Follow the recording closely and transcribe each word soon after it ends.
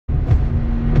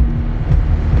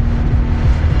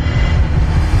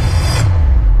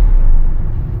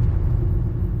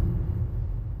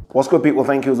What's good, people?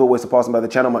 Thank you as always for passing by the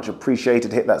channel. Much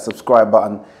appreciated. Hit that subscribe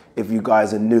button if you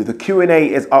guys are new. The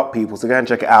Q&A is up, people, so go and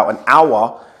check it out. An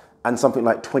hour and something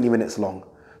like 20 minutes long.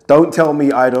 Don't tell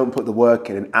me I don't put the work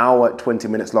in. An hour, 20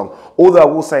 minutes long. Although I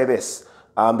will say this,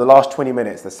 the last 20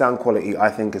 minutes, the sound quality I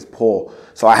think is poor.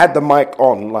 So I had the mic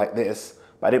on like this,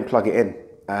 but I didn't plug it in.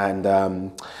 And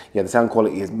yeah, the sound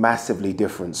quality is massively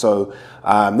different. So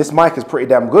this mic is pretty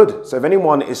damn good. So if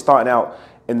anyone is starting out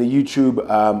in the YouTube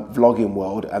vlogging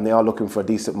world and they are looking for a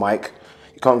decent mic,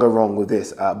 you can't go wrong with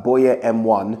this. Boya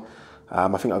M1,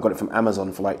 I think I got it from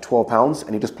Amazon for like £12,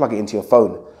 and you just plug it into your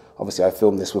phone. Obviously I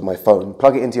filmed this with my phone.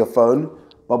 Plug it into your phone,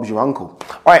 Bob's your uncle.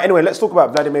 All right, anyway, let's talk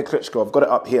about Wladimir Klitschko. I've got it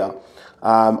up here.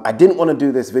 I didn't want to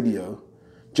do this video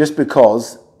just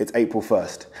because it's April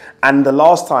 1st. And the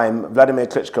last time Wladimir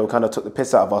Klitschko kind of took the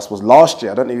piss out of us was last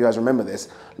year. I don't know if you guys remember this.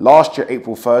 Last year,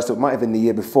 April 1st, it might have been the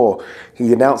year before,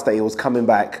 he announced that he was coming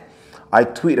back. I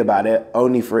tweeted about it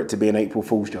only for it to be an April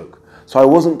Fool's joke. So I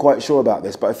wasn't quite sure about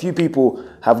this, but a few people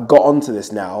have got onto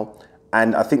this now,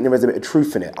 and I think there is a bit of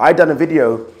truth in it. I done a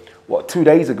video, 2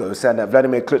 days ago, saying that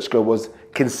Wladimir Klitschko was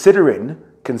considering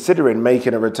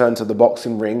making a return to the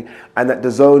boxing ring, and that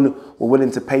DAZN were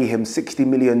willing to pay him $60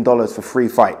 million for 3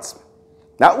 fights.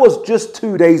 That was just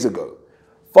 2 days ago.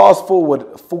 Fast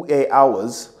forward 48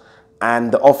 hours,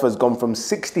 and the offer's gone from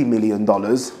 $60 million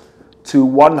to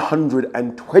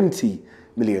 $120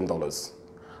 million.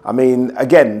 I mean,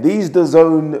 again, these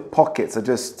DAZN pockets are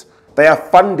just, they are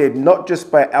funded not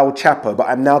just by El Chapo, but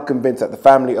I'm now convinced that the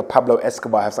family of Pablo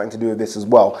Escobar have something to do with this as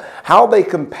well. How they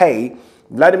can pay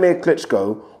Wladimir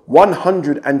Klitschko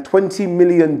 $120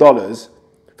 million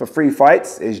for 3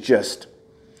 fights is just,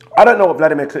 I don't know what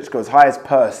Wladimir Klitschko's highest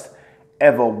purse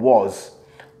ever was.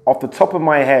 Off the top of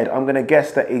my head, I'm going to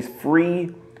guess that his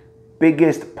 3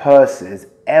 biggest purses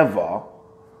ever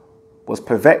was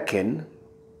Povetkin,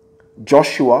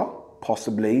 Joshua,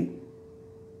 possibly,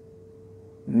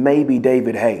 maybe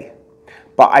David Haye.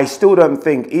 But I still don't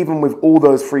think, even with all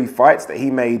those 3 fights, that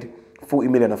he made $40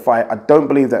 million a fight. I don't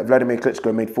believe that Wladimir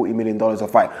Klitschko made $40 million a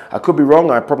fight. I could be wrong.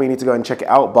 I probably need to go and check it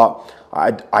out, but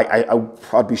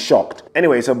I'd be shocked.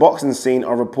 Anyway, so Boxing Scene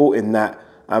are reporting that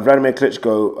Wladimir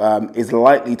Klitschko is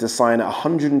likely to sign a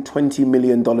 $120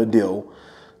 million deal,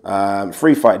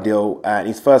 3-fight deal, and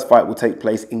his first fight will take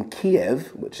place in Kiev,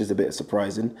 which is a bit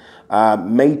surprising,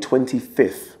 May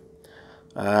 25th.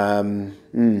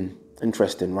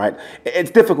 Interesting, right? It's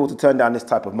difficult to turn down this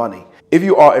type of money. If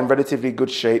you are in relatively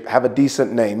good shape, have a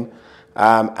decent name,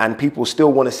 and people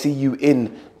still want to see you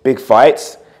in big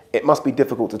fights, it must be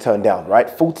difficult to turn down, right?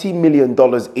 $40 million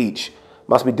each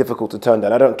must be difficult to turn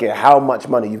down. I don't care how much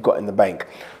money you've got in the bank.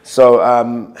 So,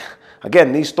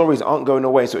 again, these stories aren't going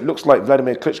away, so it looks like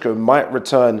Wladimir Klitschko might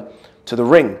return to the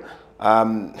ring.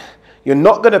 You're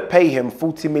not going to pay him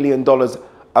 $40 million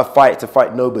a fight to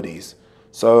fight nobodies.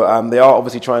 So they are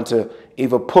obviously trying to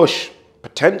either push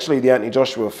potentially the Anthony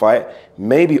Joshua fight,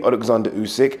 maybe Alexander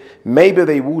Usyk. Maybe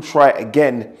they will try it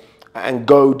again and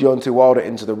go Deontay Wilder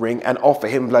into the ring and offer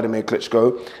him Wladimir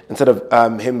Klitschko instead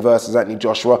of him versus Anthony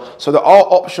Joshua. So there are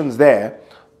options there,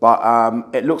 but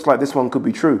it looks like this one could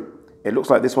be true. It looks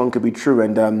like this one could be true.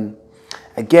 And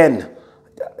again,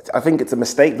 I think it's a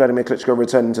mistake, Wladimir Klitschko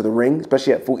returning to the ring,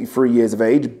 especially at 43 years of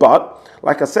age. But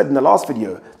like I said in the last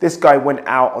video, this guy went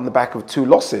out on the back of 2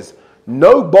 losses.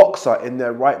 No boxer in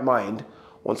their right mind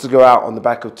wants to go out on the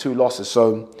back of 2 losses.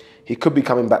 So he could be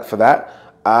coming back for that.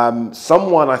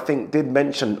 Someone, I think, did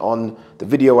mention on the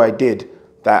video I did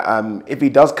that if he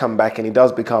does come back and he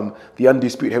does become the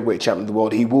undisputed heavyweight champion of the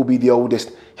world, he will be the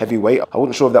oldest heavyweight. I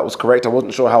wasn't sure if that was correct. I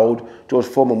wasn't sure how old George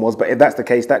Foreman was, but if that's the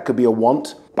case, that could be a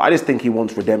want. But I just think he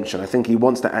wants redemption. I think he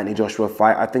wants the Anthony Joshua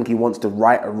fight. I think he wants to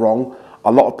right a wrong.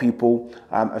 A lot of people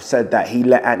have said that he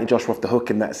let Anthony Joshua off the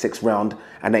hook in that 6th round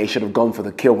and that he should have gone for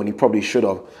the kill when he probably should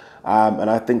have.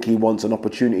 And I think he wants an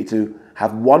opportunity to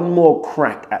have one more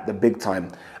crack at the big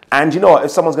time. And you know what,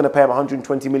 if someone's going to pay him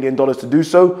 $120 million to do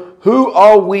so, who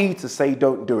are we to say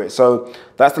don't do it? So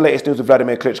that's the latest news of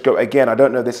Wladimir Klitschko. Again, I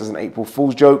don't know if this is an April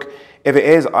Fool's joke. If it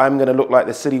is, I'm going to look like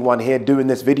the silly one here doing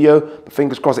this video. But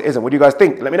fingers crossed it isn't. What do you guys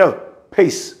think? Let me know.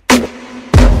 Peace.